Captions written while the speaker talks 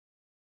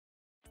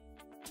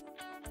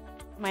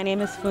My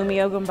name is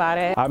Fumio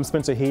Gumbare. I'm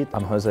Spencer Heath.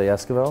 I'm Jose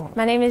Esquivel.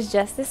 My name is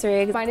Justice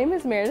Riggs. My name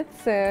is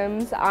Meredith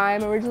Sims.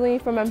 I'm originally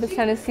from Memphis,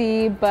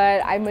 Tennessee,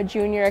 but I'm a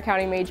junior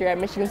accounting major at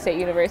Michigan State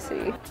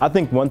University. I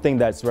think one thing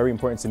that's very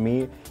important to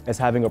me is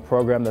having a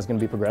program that's going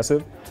to be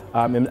progressive.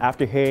 And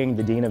after hearing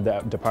the dean of the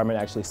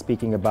department actually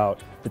speaking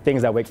about the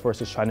things that Wake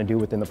Forest is trying to do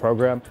within the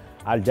program,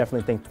 I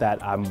definitely think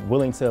that I'm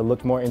willing to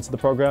look more into the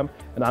program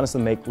and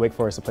honestly make Wake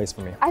Forest a place for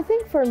me. I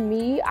think for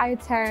me, I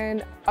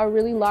attend a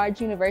really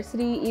large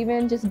university,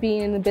 even just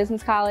being in the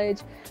business college.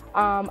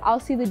 I'll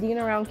see the dean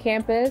around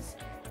campus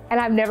and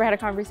I've never had a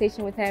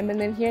conversation with him, and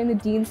then hearing the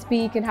dean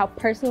speak and how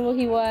personable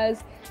he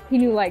was, he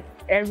knew like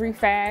every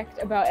fact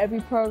about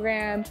every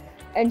program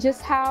and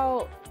just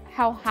how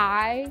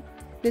high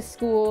this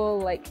school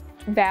like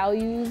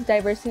values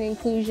diversity and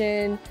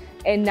inclusion,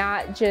 and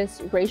not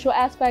just racial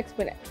aspects,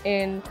 but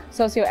in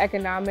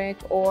socioeconomic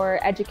or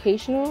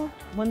educational.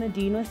 When the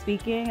dean was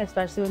speaking,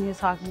 especially when he was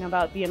talking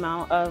about the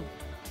amount of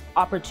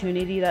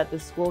opportunity that the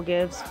school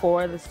gives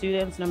for the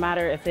students, no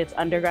matter if it's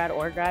undergrad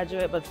or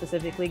graduate, but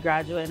specifically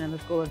graduate in the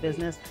School of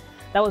Business,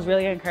 that was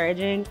really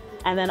encouraging.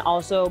 And then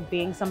also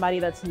being somebody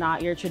that's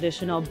not your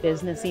traditional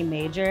businessy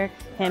major,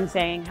 him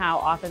saying how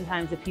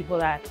oftentimes the people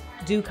that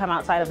do come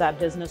outside of that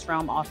business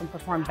realm often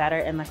perform better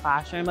in the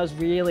classroom was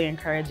really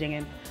encouraging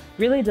and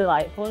really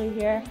delightful to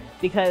hear,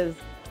 because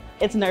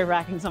it's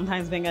nerve-wracking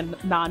sometimes being a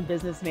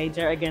non-business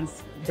major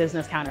against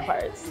business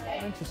counterparts.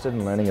 I'm interested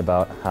in learning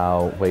about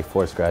how Wake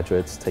Forest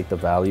graduates take the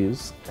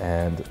values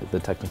and the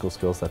technical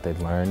skills that they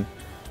learn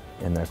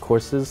in their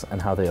courses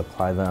and how they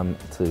apply them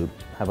to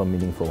have a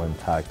meaningful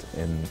impact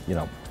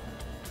in,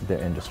 their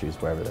industries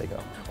wherever they go.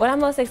 What I'm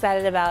most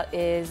excited about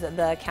is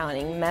the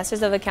accounting,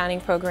 Masters of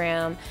Accounting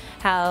program,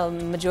 how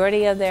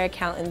majority of their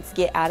accountants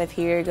get out of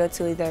here, go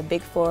to either a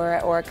Big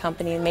Four or a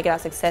company and make it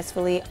out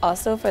successfully.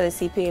 Also for the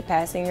CPA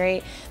passing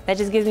rate, that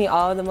just gives me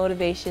all the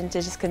motivation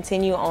to just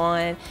continue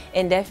on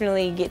and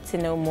definitely get to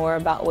know more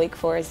about Wake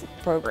Forest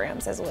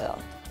programs as well.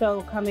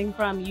 So coming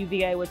from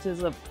UVA, which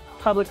is a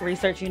public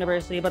research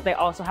university, but they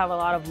also have a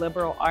lot of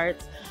liberal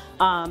arts,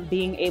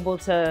 being able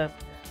to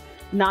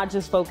not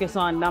just focus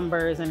on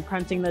numbers and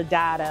crunching the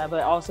data,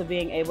 but also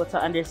being able to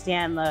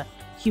understand the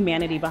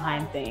humanity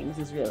behind things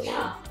is really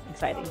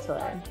exciting to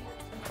learn.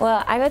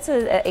 Well, I go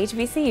to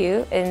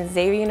HBCU in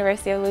Xavier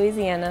University of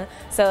Louisiana,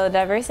 so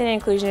diversity and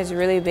inclusion is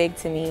really big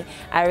to me.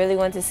 I really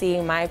want to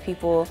see my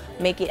people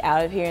make it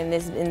out of here in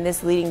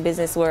this leading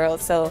business world,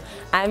 so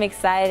I'm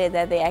excited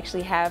that they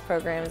actually have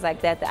programs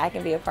like that I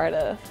can be a part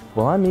of.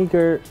 Well, I'm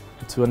eager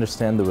to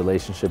understand the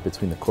relationship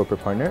between the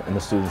corporate partner and the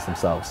students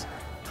themselves.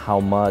 How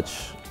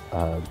much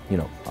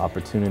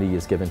opportunity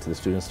is given to the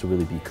students to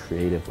really be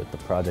creative with the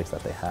projects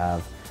that they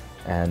have,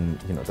 and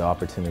the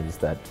opportunities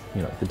that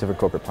the different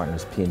corporate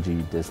partners,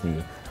 P&G,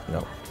 Disney,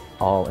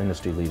 all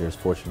industry leaders,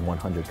 Fortune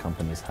 100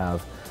 companies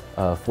have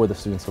for the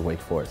students of Wake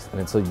Forest. And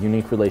it's a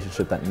unique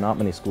relationship that not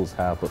many schools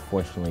have, but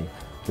fortunately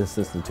this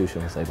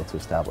institution was able to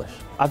establish.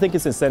 I think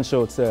it's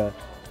essential to,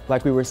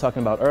 like we were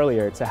talking about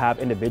earlier, to have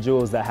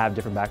individuals that have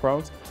different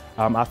backgrounds.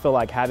 I feel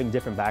like having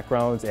different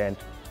backgrounds and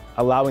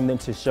allowing them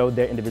to show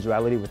their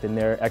individuality within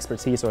their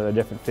expertise or their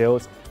different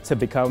fields to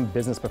become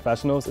business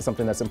professionals is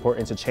something that's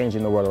important to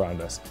changing the world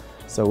around us.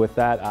 So with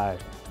that, I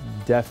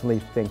definitely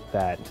think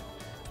that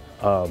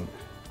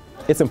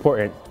it's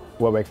important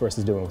what Wake Forest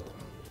is doing with